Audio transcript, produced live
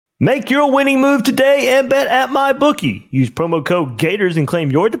Make your winning move today and bet at MyBookie. Use promo code Gators and claim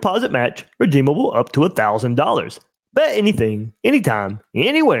your deposit match, redeemable up to $1,000. Bet anything, anytime,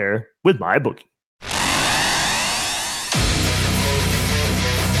 anywhere with MyBookie.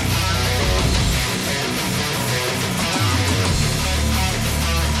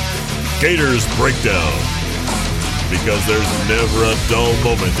 Gators Breakdown, because there's never a dull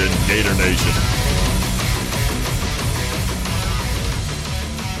moment in Gator Nation.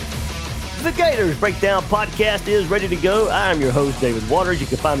 The Gators Breakdown podcast is ready to go. I'm your host, David Waters. You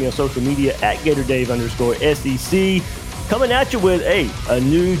can find me on social media at GatorDave_SEC. Coming at you with a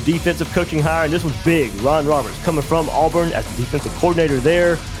new defensive coaching hire, and this one's big. Ron Roberts, coming from Auburn as the defensive coordinator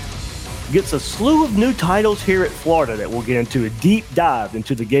there, gets a slew of new titles here at Florida that we'll get into. A deep dive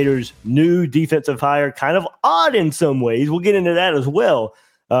into the Gators' new defensive hire. Kind of odd in some ways. We'll get into that as well.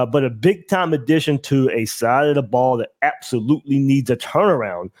 But a big-time addition to a side of the ball that absolutely needs a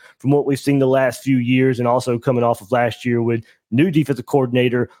turnaround from what we've seen the last few years, and also coming off of last year with new defensive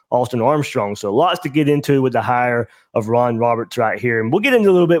coordinator Austin Armstrong. So lots to get into with the hire of Ron Roberts right here. And we'll get into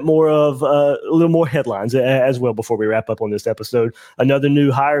a little bit more of a little more headlines as well before we wrap up on this episode. Another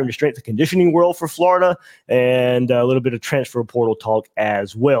new hire in the strength and conditioning world for Florida, and a little bit of transfer portal talk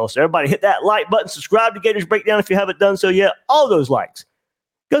as well. So everybody hit that like button, subscribe to Gators Breakdown if you haven't done so yet. All those likes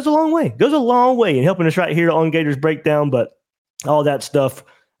goes a long way in helping us right here on Gators Breakdown. But all that stuff,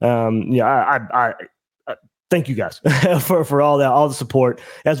 I thank you guys for all that, all the support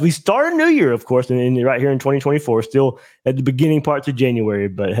as we start a new year, of course, and right here in 2024, still at the beginning parts of January.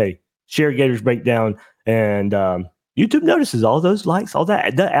 But hey, share Gators Breakdown, and YouTube notices all those likes, all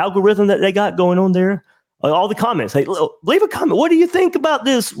that, the algorithm that they got going on there. All the comments. Hey, leave a comment. What do you think about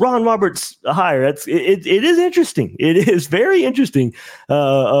this Ron Roberts hire? It is interesting. It is very interesting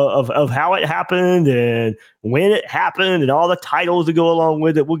of how it happened and when it happened and all the titles that go along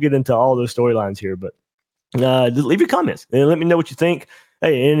with it. We'll get into all those storylines here, but just leave your comments and let me know what you think.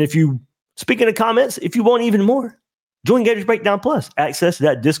 Hey, and speaking of comments, if you want even more, join Gators Breakdown Plus. Access to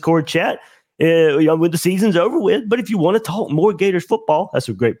that Discord chat when the season's over with. But if you want to talk more Gators football, that's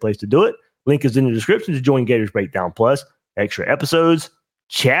a great place to do it. Link is in the description to join Gators Breakdown Plus. Extra episodes,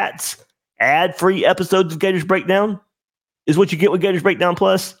 chats, ad-free episodes of Gators Breakdown is what you get with Gators Breakdown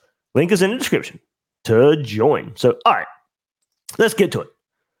Plus. Link is in the description to join. So, all right, let's get to it.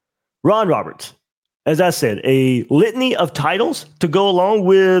 Ron Roberts, as I said, a litany of titles to go along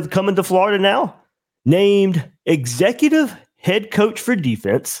with coming to Florida now. Named executive head coach for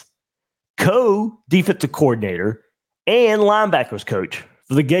defense, co-defensive coordinator, and linebackers coach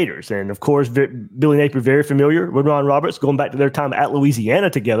for the Gators. And of course, Billy Napier, very familiar with Ron Roberts, going back to their time at Louisiana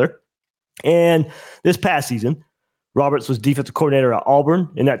together. And this past season, Roberts was defensive coordinator at Auburn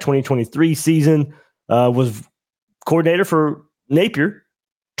in that 2023 season, was coordinator for Napier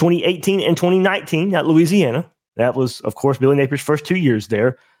 2018 and 2019 at Louisiana. That was, of course, Billy Napier's first 2 years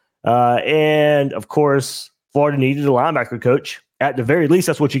there. And of course, Florida needed a linebacker coach. At the very least,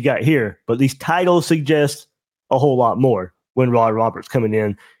 that's what you got here. But these titles suggest a whole lot more when Ron Roberts coming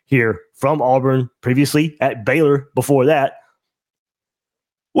in here from Auburn, previously at Baylor before that.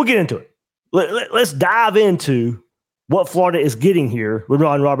 We'll get into it. Let's dive into what Florida is getting here with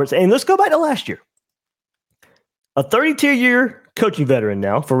Ron Roberts. And let's go back to last year. A 32-year coaching veteran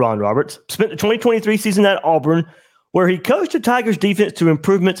now for Ron Roberts. Spent the 2023 season at Auburn, where he coached the Tigers defense to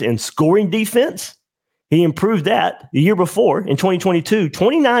improvements in scoring defense. He improved that the year before in 2022.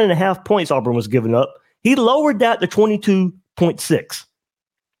 29.5 points Auburn was giving up. He lowered that to 22.6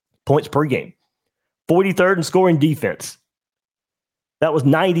 points per game. 43rd in scoring defense. That was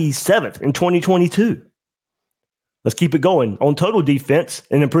 97th in 2022. Let's keep it going. On total defense,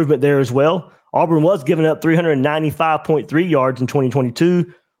 an improvement there as well. Auburn was giving up 395.3 yards in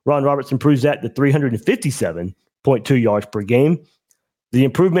 2022. Ron Roberts improves that to 357.2 yards per game. The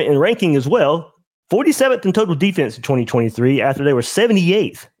improvement in ranking as well. 47th in total defense in 2023 after they were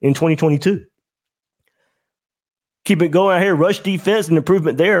 78th in 2022. Keep it going out here. Rush defense, an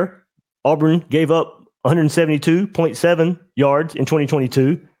improvement there. Auburn gave up 172.7 yards in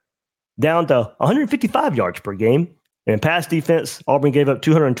 2022, down to 155 yards per game. And pass defense, Auburn gave up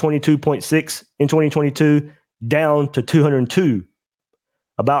 222.6 in 2022, down to 202.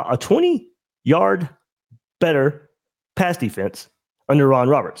 About a 20-yard better pass defense under Ron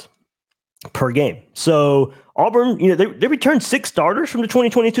Roberts per game. So Auburn, they returned 6 starters from the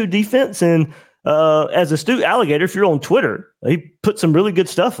 2022 defense, and as astute alligator, if you're on Twitter, he put some really good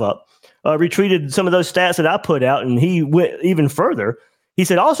stuff up, retweeted some of those stats that I put out, and he went even further. He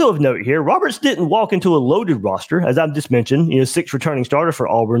said, also of note here, Roberts didn't walk into a loaded roster, as I've just mentioned, 6 returning starters for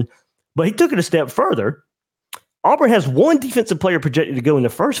Auburn, but he took it a step further. Auburn has one defensive player projected to go in the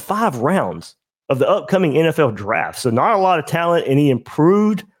first 5 rounds of the upcoming NFL draft. So not a lot of talent, and he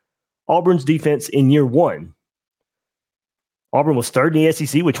improved Auburn's defense in year 1. Auburn was 3rd in the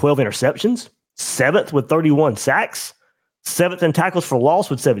SEC with 12 interceptions, 7th with 31 sacks, 7th in tackles for loss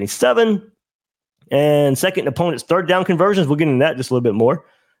with 77, and 2nd in opponents' 3rd down conversions. We'll get into that just a little bit more.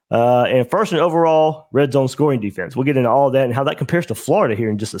 And 1st in overall red zone scoring defense. We'll get into all that and how that compares to Florida here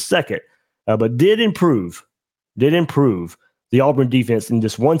in just a second. But did improve the Auburn defense in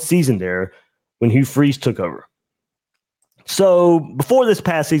just one season there when Hugh Freeze took over. So before this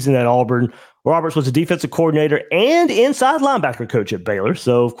past season at Auburn, Roberts was a defensive coordinator and inside linebacker coach at Baylor.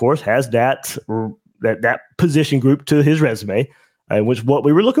 So, of course, has that position group to his resume, which is what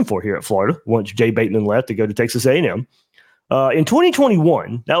we were looking for here at Florida once Jay Bateman left to go to Texas A&M. In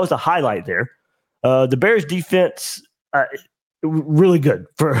 2021, that was the highlight there. The Bears defense, really good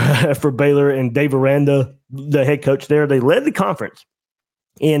for Baylor, and Dave Aranda, the head coach there. They led the conference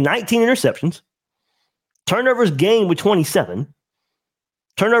in 19 interceptions, turnovers gained with 27,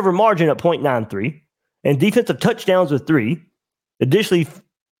 turnover margin at 0.93, and defensive touchdowns with 3. Additionally,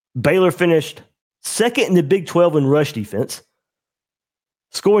 Baylor finished 2nd in the Big 12 in rush defense,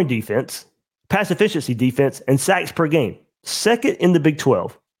 scoring defense, pass efficiency defense, and sacks per game. 2nd in the Big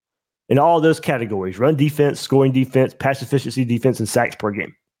 12 in all those categories: run defense, scoring defense, pass efficiency defense, and sacks per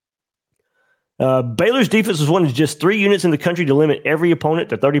game. Baylor's defense was one of just 3 units in the country to limit every opponent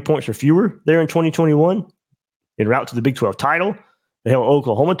to 30 points or fewer there in 2021. En route to the Big 12 title, they held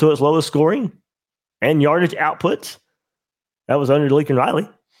Oklahoma to its lowest scoring and yardage outputs. That was under Lincoln Riley.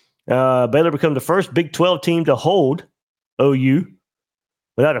 Baylor became the first Big 12 team to hold OU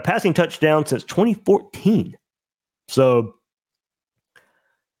without a passing touchdown since 2014. So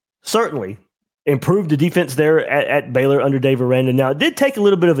certainly improved the defense there at Baylor under Dave Aranda. Now, it did take a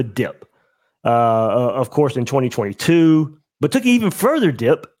little bit of a dip, of course, in 2022, but took an even further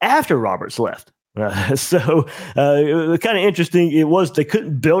dip after Roberts left. So it was kind of interesting. They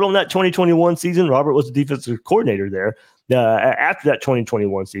couldn't build on that 2021 season. Robert was the defensive coordinator there. After that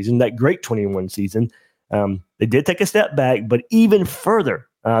 2021 season, that great 21 season, they did take a step back, but even further.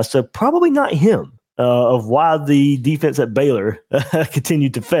 So probably not him of why the defense at Baylor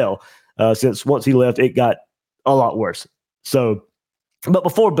continued to fail, since once he left, it got a lot worse. So, but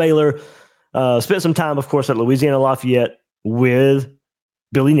before Baylor, spent some time, of course, at Louisiana Lafayette with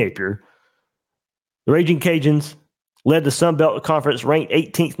Billy Napier. The Raging Cajuns led the Sun Belt Conference, ranked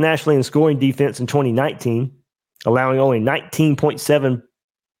 18th nationally in scoring defense in 2019, allowing only 19.7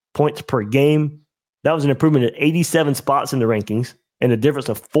 points per game. That was an improvement of 87 spots in the rankings and a difference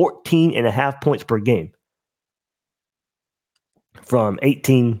of 14.5 points per game from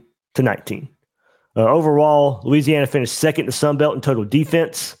 18 to 19. Overall, Louisiana finished 2nd in the Sun Belt in total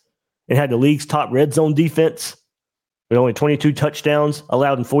defense and had the league's top red zone defense with only 22 touchdowns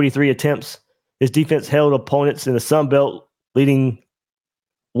allowed in 43 attempts. His defense held opponents in the Sun Belt, leading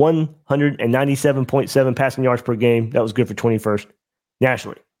 197.7 passing yards per game. That was good for 21st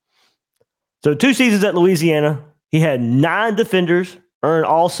nationally. So 2 seasons at Louisiana, he had 9 defenders earn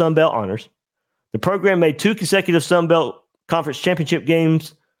all Sun Belt honors. The program made 2 consecutive Sun Belt Conference championship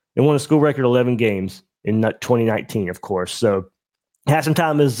games and won a school record 11 games in 2019, of course. So had some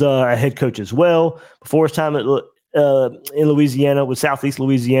time as a head coach as well. Before his time in Louisiana with Southeast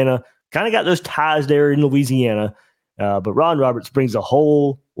Louisiana, kind of got those ties there in Louisiana. But Ron Roberts brings a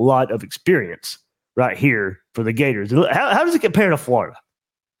whole lot of experience right here for the Gators. How does it compare to Florida?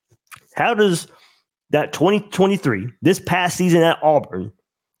 How does that 2023, this past season at Auburn,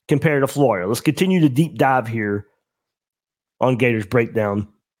 compare to Florida? Let's continue to deep dive here on Gators Breakdown.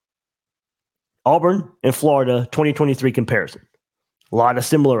 Auburn and Florida 2023 comparison. A lot of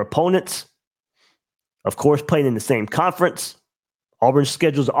similar opponents. Of course, playing in the same conference. Auburn's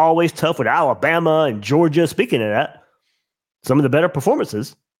schedule is always tough with Alabama and Georgia. Speaking of that, some of the better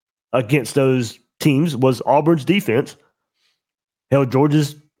performances against those teams was Auburn's defense. Held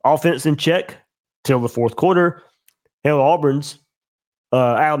Georgia's offense in check till the fourth quarter. Held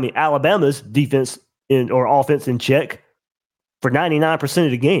Alabama's defense or offense in check for 99%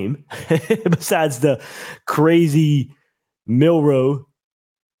 of the game, besides the crazy Milroe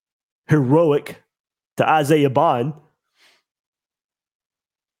heroic to Isaiah Bond.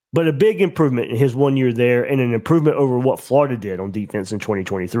 But a big improvement in his 1 year there and an improvement over what Florida did on defense in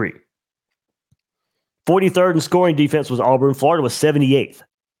 2023. 43rd in scoring defense was Auburn. Florida was 78th.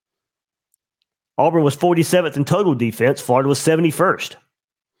 Auburn was 47th in total defense. Florida was 71st.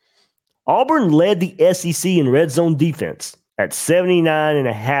 Auburn led the SEC in red zone defense at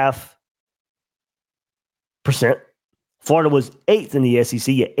 79.5%. Florida was 8th in the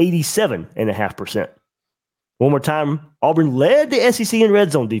SEC at 87.5%. One more time, Auburn led the SEC in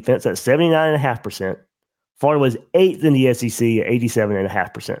red zone defense at 79.5%. Florida was 8th in the SEC at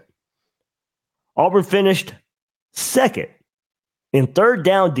 87.5%. Auburn finished second in third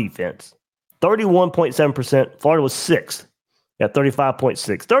down defense, 31.7%. Florida was 6th at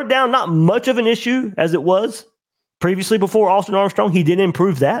 35.6%. Third down, not much of an issue as it was previously before Austin Armstrong. He did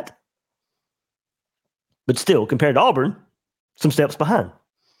improve that. But still, compared to Auburn, some steps behind.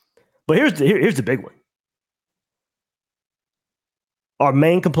 But here's the big one. Our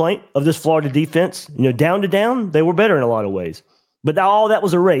main complaint of this Florida defense, down to down, they were better in a lot of ways. But all that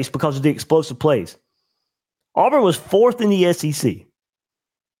was erased because of the explosive plays. Auburn was 4th in the SEC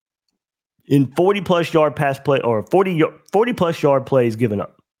in 40-plus yard pass play or 40-plus yard plays given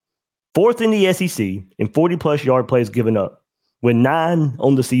up. 4th in the SEC in 40-plus yard plays given up with 9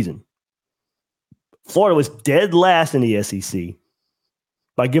 on the season. Florida was dead last in the SEC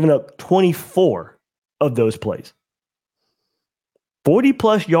by giving up 24 of those plays.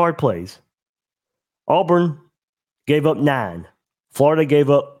 40-plus yard plays. Auburn gave up 9. Florida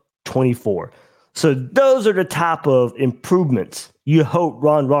gave up 24. So those are the type of improvements you hope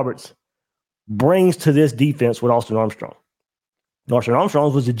Ron Roberts brings to this defense with Austin Armstrong. Austin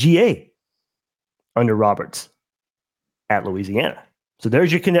Armstrong was a GA under Roberts at Louisiana. So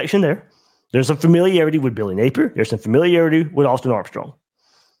there's your connection there. There's some familiarity with Billy Napier. There's some familiarity with Austin Armstrong.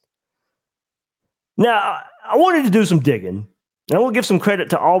 Now, I wanted to do some digging. And I will give some credit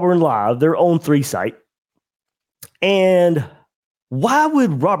to Auburn Live, their own 3 site. And why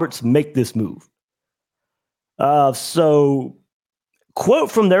would Roberts make this move? So,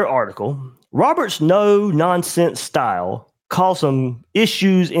 quote from their article, Roberts' no-nonsense style caused some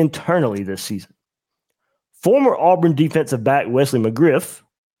issues internally this season. Former Auburn defensive back Wesley McGriff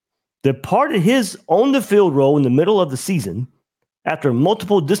departed his on-the-field role in the middle of the season after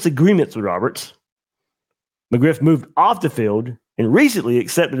multiple disagreements with Roberts. McGriff moved off the field and recently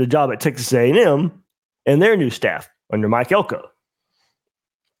accepted a job at Texas A&M and their new staff under Mike Elko.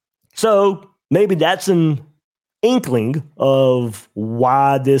 So maybe that's an inkling of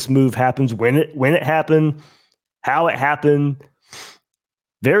why this move happens, when it happened, how it happened.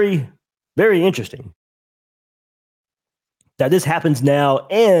 Very, very interesting that this happens now,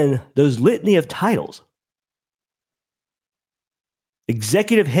 and those litany of titles.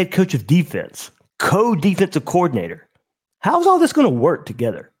 Executive head coach of defense, co-defensive coordinator. How's all this going to work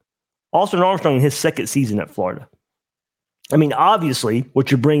together? Austin Armstrong in his second season at Florida. I mean, obviously,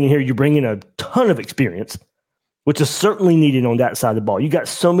 what you're bringing here, you're bringing a ton of experience, which is certainly needed on that side of the ball. You got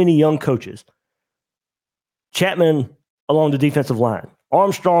so many young coaches. Chapman along the defensive line.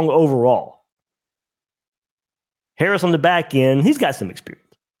 Armstrong overall. Harris on the back end, he's got some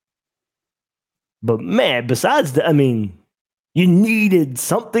experience. But man, besides that, you needed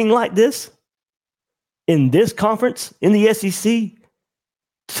something like this in this conference, in the SEC,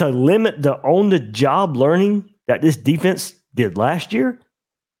 to limit the on-the-job learning that this defense did last year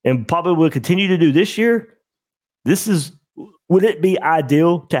and probably will continue to do this year. Would it be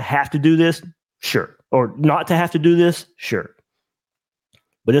ideal to have to do this? Sure. Or not to have to do this? Sure.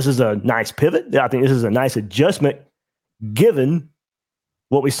 But this is a nice pivot. I think this is a nice adjustment given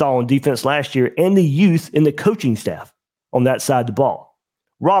what we saw on defense last year and the youth in the coaching staff on that side of the ball.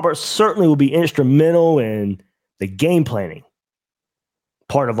 Roberts certainly will be instrumental in the game planning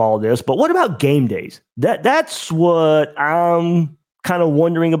part of all this. But what about game days? That's what I'm kind of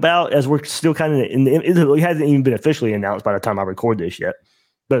wondering about, as we're still kind of it hasn't even been officially announced by the time I record this yet,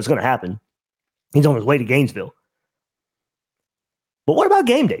 but it's going to happen. He's on his way to Gainesville. But what about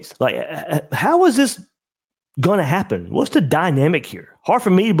game days? Like, how is this going to happen? What's the dynamic here? Hard for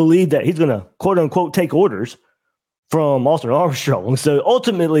me to believe that he's going to, quote unquote, take orders from Austin Armstrong. So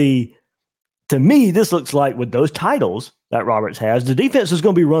ultimately, to me, this looks like with those titles that Roberts has, the defense is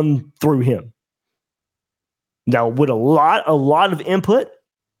going to be run through him. Now, with a lot of input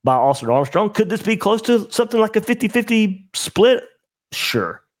by Austin Armstrong, could this be close to something like a 50-50 split?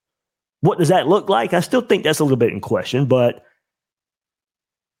 Sure. What does that look like? I still think that's a little bit in question, but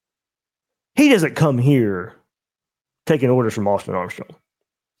he doesn't come here taking orders from Austin Armstrong.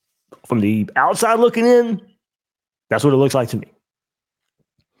 From the outside looking in, that's what it looks like to me.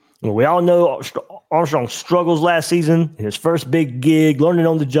 And we all know Armstrong's struggles last season in his first big gig, learning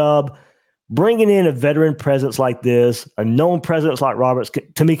on the job. Bringing in a veteran presence like this, a known presence like Roberts,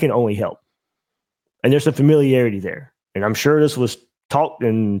 to me, can only help. And there's some familiarity there. And I'm sure this was talked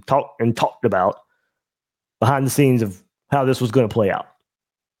about behind the scenes of how this was going to play out.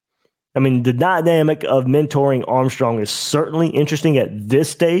 I mean, the dynamic of mentoring Armstrong is certainly interesting at this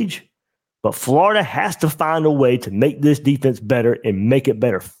stage, but Florida has to find a way to make this defense better and make it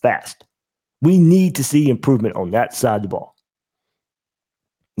better fast. We need to see improvement on that side of the ball.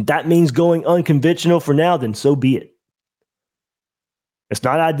 If that means going unconventional for now, then so be it. It's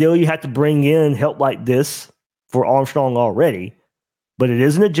not ideal you have to bring in help like this for Armstrong already, but it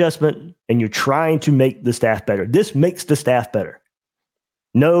is an adjustment, and you're trying to make the staff better. This makes the staff better.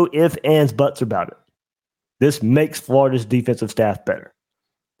 No ifs, ands, buts about it. This makes Florida's defensive staff better.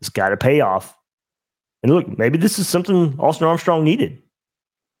 It's got to pay off. And look, maybe this is something Austin Armstrong needed.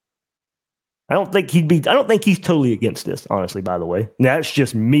 I don't think he's totally against this, honestly, by the way. That's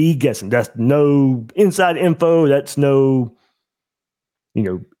just me guessing. That's no inside info. That's no,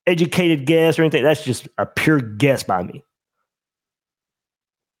 educated guess or anything. That's just a pure guess by me.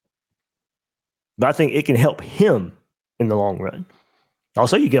 But I think it can help him in the long run.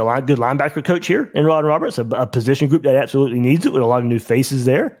 Also, you get a good linebacker coach here in Rod Roberts, a position group that absolutely needs it with a lot of new faces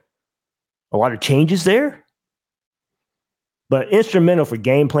there, a lot of changes there. But instrumental for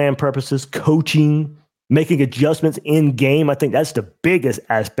game plan purposes, coaching, making adjustments in game. I think that's the biggest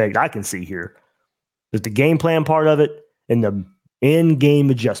aspect I can see here. There's the game plan part of it and the in-game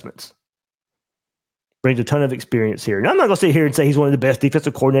adjustments. Brings a ton of experience here. And I'm not going to sit here and say he's one of the best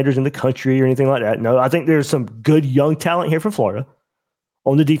defensive coordinators in the country or anything like that. No, I think there's some good young talent here for Florida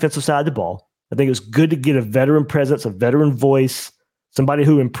on the defensive side of the ball. I think it's good to get a veteran presence, a veteran voice, somebody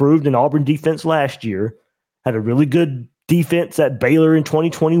who improved in Auburn defense last year, had a really good defense at Baylor in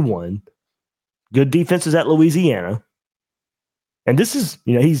 2021, good defenses at Louisiana. And this is,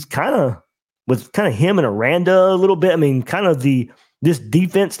 he's kind of him and Aranda a little bit. I mean, kind of this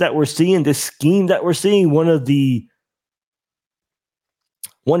defense that we're seeing, this scheme that we're seeing, one of the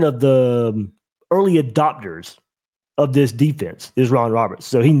early adopters of this defense is Ron Roberts.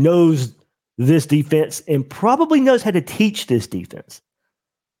 So he knows this defense and probably knows how to teach this defense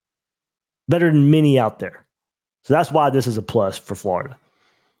better than many out there. So that's why this is a plus for Florida.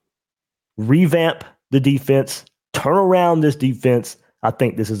 Revamp the defense, turn around this defense. I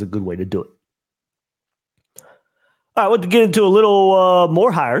think this is a good way to do it. All right, I want to get into a little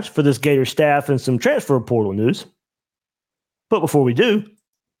more hires for this Gator staff and some transfer portal news. But before we do,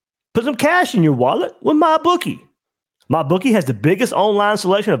 put some cash in your wallet with MyBookie. MyBookie has the biggest online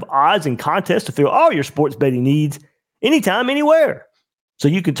selection of odds and contests to fill all your sports betting needs anytime, anywhere. So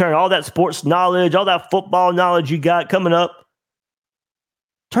you can turn all that sports knowledge, all that football knowledge you got coming up,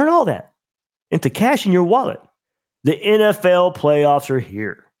 turn all that into cash in your wallet. The NFL playoffs are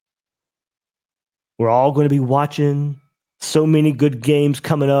here. We're all going to be watching so many good games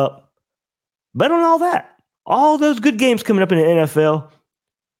coming up. Bet on all that. All those good games coming up in the NFL.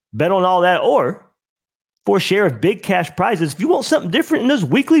 Bet on all that, or for a share of big cash prizes if you want something different in those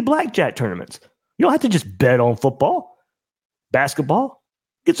weekly blackjack tournaments. You don't have to just bet on football, basketball.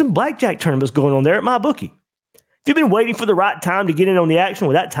 Get some blackjack tournaments going on there at MyBookie. If you've been waiting for the right time to get in on the action,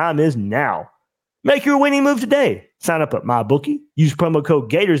 well, that time is now. Make your winning move today. Sign up at MyBookie, use promo code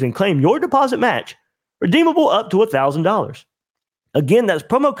Gators, and claim your deposit match, redeemable up to $1,000. Again, that's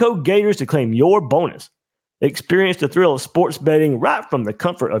promo code Gators to claim your bonus. Experience the thrill of sports betting right from the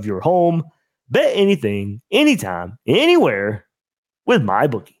comfort of your home. Bet anything, anytime, anywhere with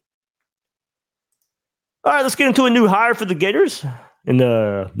MyBookie. All right, let's get into a new hire for the Gators in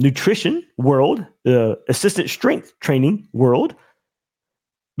the nutrition world, the assistant strength training world.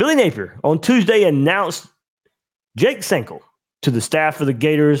 Billy Napier on Tuesday announced Jake Sankel to the staff for the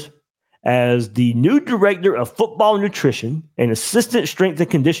Gators as the new director of football nutrition and assistant strength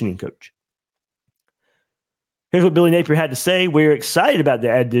and conditioning coach. Here's what Billy Napier had to say. We're excited about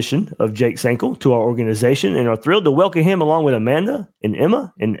the addition of Jake Sankel to our organization and are thrilled to welcome him along with Amanda and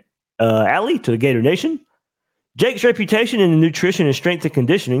Emma and Allie to the Gator Nation. Jake's reputation in the nutrition and strength and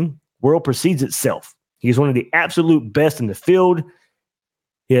conditioning world precedes itself. He's one of the absolute best in the field.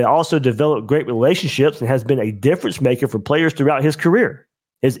 He had also developed great relationships and has been a difference maker for players throughout his career.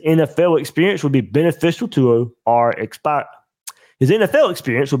 His NFL experience will be beneficial to our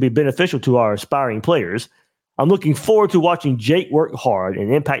aspiring players. I'm looking forward to watching Jake work hard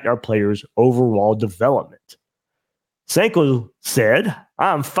and impact our players' overall development. Sankel said,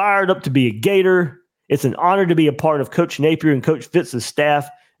 I'm fired up to be a Gator. It's an honor to be a part of Coach Napier and Coach Fitz's staff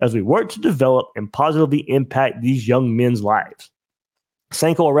as we work to develop and positively impact these young men's lives.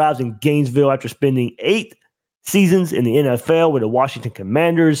 Sankel arrives in Gainesville after spending 8 seasons in the NFL with the Washington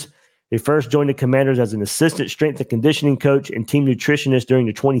Commanders. He first joined the Commanders as an assistant strength and conditioning coach and team nutritionist during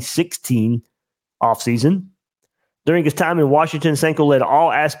the 2016 offseason. During his time in Washington, Sankel led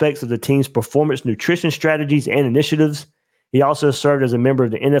all aspects of the team's performance nutrition strategies and initiatives. He also served as a member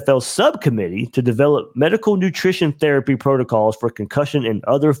of the NFL subcommittee to develop medical nutrition therapy protocols for concussion and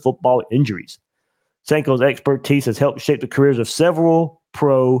other football injuries. Sankel's expertise has helped shape the careers of several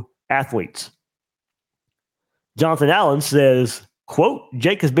pro athletes. Jonathan Allen says, quote,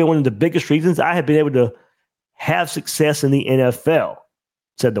 Jake has been one of the biggest reasons I have been able to have success in the NFL,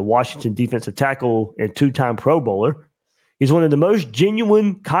 said the Washington defensive tackle and two-time Pro Bowler. He's one of the most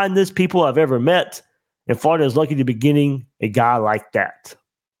genuine, kindest people I've ever met, and Florida is lucky to be getting a guy like that.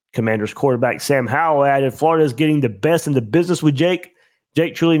 Commanders quarterback Sam Howell added, Florida is getting the best in the business with Jake.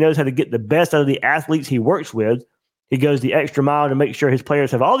 Jake truly knows how to get the best out of the athletes he works with. He goes the extra mile to make sure his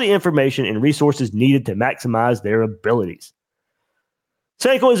players have all the information and resources needed to maximize their abilities.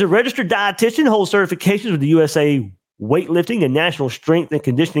 Sanko is a registered dietitian, holds certifications with the USA Weightlifting and National Strength and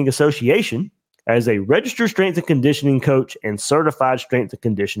Conditioning Association as a registered strength and conditioning coach and certified strength and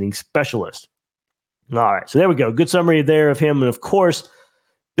conditioning specialist. All right, so there we go. Good summary there of him. And of course,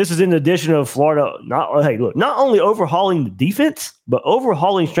 this is in addition of Florida, not only overhauling the defense, but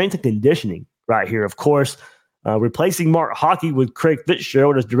overhauling strength and conditioning right here. Of course, replacing Mark Hockey with Craig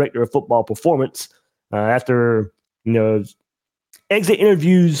Fitzgerald as director of football performance after, exit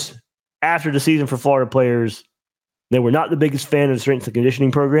interviews after the season for Florida players. They were not the biggest fan of the strength and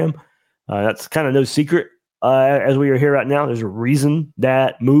conditioning program. That's kind of no secret as we are here right now. There's a reason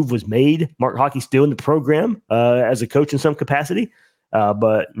that move was made. Mark Hockey's still in the program as a coach in some capacity,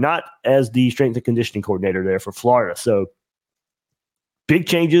 but not as the strength and conditioning coordinator there for Florida. So big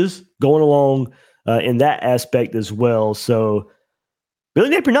changes going along in that aspect as well. So Billy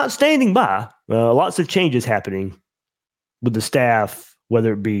Napier not standing by. Lots of changes happening with the staff,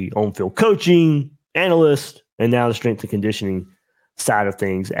 whether it be on-field coaching, analysts, and now the strength and conditioning side of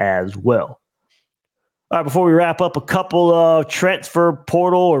things as well. All right, before we wrap up, a couple of transfer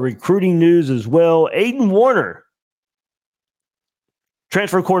portal or recruiting news as well. Aiden Warner,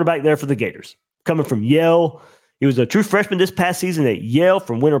 transfer quarterback there for the Gators, coming from Yale. He was a true freshman this past season at Yale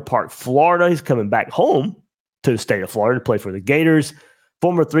from Winter Park, Florida. He's coming back home to the state of Florida to play for the Gators.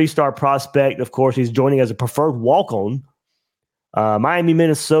 Former three-star prospect, of course, he's joining as a preferred walk-on. Miami,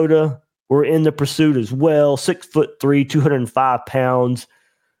 Minnesota, were in the pursuit as well. 6'3", 205 pounds.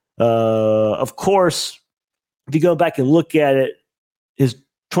 Of course, if you go back and look at it, his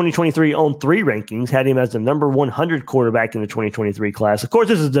 2023 On3 rankings had him as the number 100 quarterback in the 2023 class. Of course,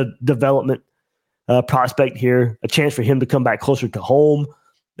 this is the development prospect here, a chance for him to come back closer to home.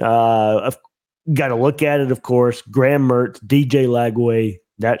 I've got to look at it, of course. Graham Mertz, DJ Lagway.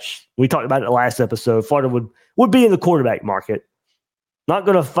 We talked about it in the last episode. Florida would be in the quarterback market. Not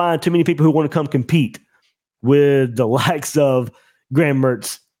going to find too many people who want to come compete with the likes of Graham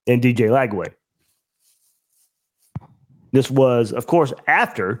Mertz and DJ Lagway. This was, of course,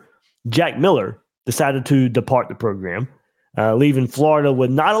 after Jack Miller decided to depart the program, leaving Florida with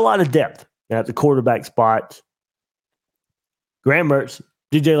not a lot of depth at the quarterback spot. Graham Mertz,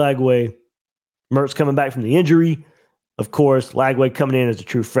 DJ Lagway, Mertz coming back from the injury. Of course, Lagway coming in as a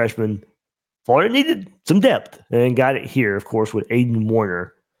true freshman. Florida needed some depth and got it here, of course, with Aiden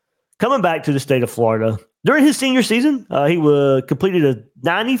Warner. Coming back to the state of Florida, during his senior season, he completed a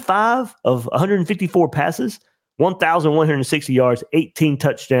 95 of 154 passes, 1,160 yards, 18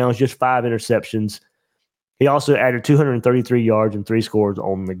 touchdowns, just 5 interceptions. He also added 233 yards and 3 scores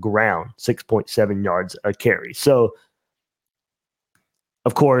on the ground, 6.7 yards a carry. So,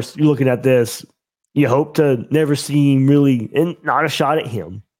 of course, you're looking at this, you hope to never see him really, and not a shot at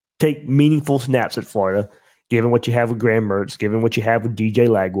him, take meaningful snaps at Florida, given what you have with Graham Mertz, given what you have with DJ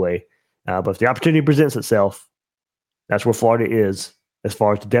Lagway. But if the opportunity presents itself, that's where Florida is as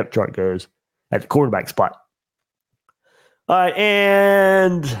far as the depth chart goes at the quarterback spot. All right,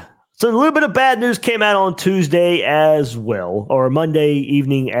 and so a little bit of bad news came out on Tuesday as well, or Monday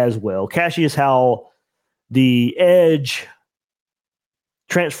evening as well. Cassius Howell, the edge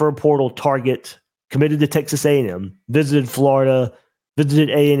transfer portal target, committed to Texas A&M, visited Florida, visited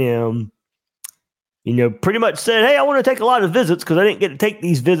A&M, pretty much said, hey, I want to take a lot of visits because I didn't get to take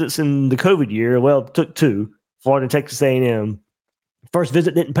these visits in the COVID year. Well, it took 2, Florida and Texas A&M. First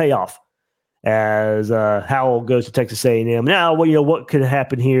visit didn't pay off as Howell goes to Texas A&M. Now, what could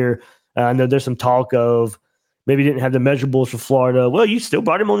happen here? I know there's some talk of maybe didn't have the measurables for Florida. Well, you still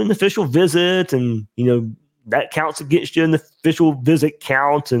brought him on an official visit, and, that counts against you in the official visit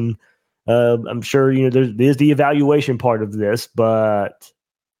count. And I'm sure, there's the evaluation part of this, but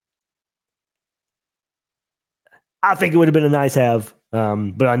I think it would have been a nice have.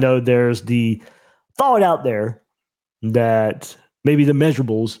 But I know there's the thought out there that maybe the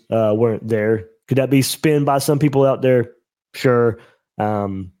measurables weren't there. Could that be spin by some people out there? Sure.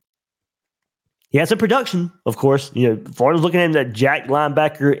 He had some production, of course. Florida's looking at that jack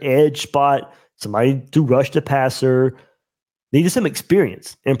linebacker edge spot, somebody to rush the passer. Needed some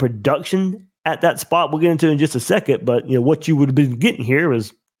experience and production at that spot. We'll get into in just a second. But what you would have been getting here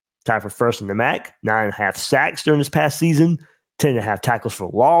was tied for first in the MAC, 9.5 sacks during this past season, 10.5 tackles for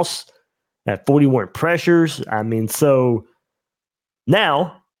loss, had 41 pressures. I mean, so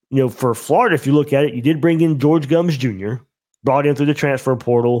now, for Florida, if you look at it, you did bring in George Gums Jr., brought in through the transfer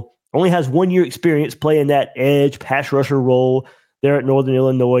portal, only has 1 year experience playing that edge pass rusher role there at Northern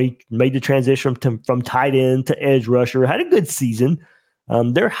Illinois, made the transition from tight end to edge rusher, had a good season.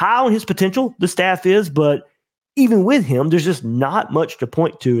 They're high on his potential, the staff is, but even with him, there's just not much to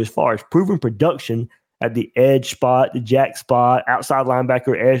point to as far as proven production at the edge spot, the jack spot, outside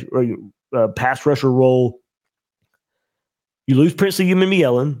linebacker, edge, or pass rusher role. You lose Princely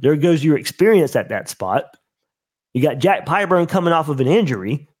Yellen. There goes your experience at that spot. You got Jack Pyburn coming off of an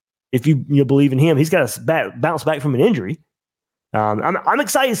injury. If you believe in him, he's got to bounce back from an injury. I'm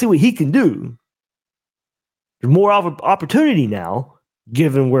excited to see what he can do. There's more of an opportunity now,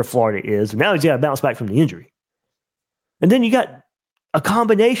 given where Florida is. Now he's got to bounce back from the injury. And then you got a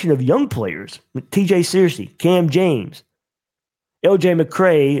combination of young players, TJ Searcy, Cam James, LJ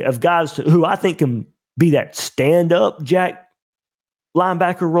McCray, of guys who I think can be that stand-up jack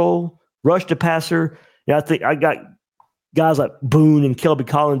linebacker role, rush to passer. I think I got guys like Boone and Kelby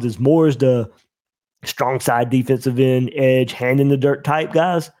Collins as more as the strong side defensive end, edge, hand in the dirt type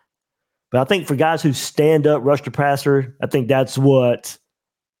guys. But I think for guys who stand up, rush to passer, I think that's what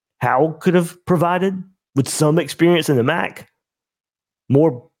Howell could have provided with some experience in the MAC.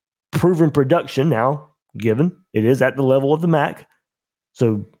 More proven production now, given it is at the level of the MAC.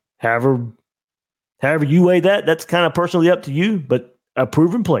 So however you weigh that, that's kind of personally up to you, but a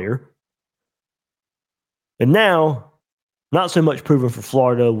proven player. And now, not so much proven for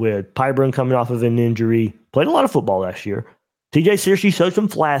Florida with Pyburn coming off of an injury. Played a lot of football last year. TJ Searcy showed some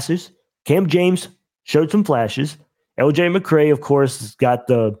flashes. Cam James showed some flashes. LJ McCray, of course, has got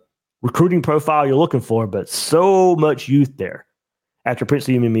the recruiting profile you're looking for, but so much youth there after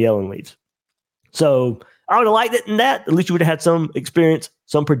Princely Yellen leaves. So I would have liked it in that. At least you would have had some experience,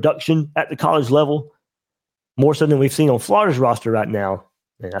 some production at the college level, more so than we've seen on Florida's roster right now.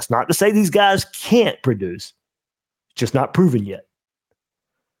 And that's not to say these guys can't produce. It's just not proven yet.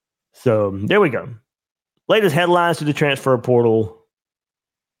 So there we go. Latest headlines to the transfer portal.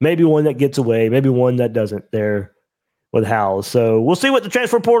 Maybe one that gets away, maybe one that doesn't there with Howell. So we'll see what the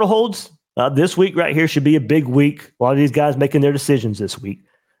transfer portal holds. This week right here should be a big week. A lot of these guys making their decisions this week.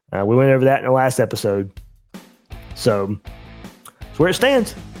 We went over that in the last episode. So that's where it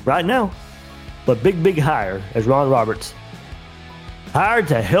stands right now. But big hire as Ron Roberts hired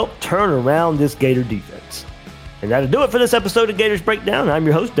to help turn around this Gator defense. And that'll do it for this episode of Gators Breakdown. I'm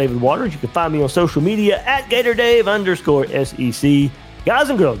your host, David Waters. You can find me on social media at GatorDave_SEC. Guys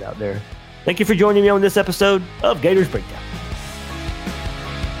and girls out there, thank you for joining me on this episode of Gators Breakdown.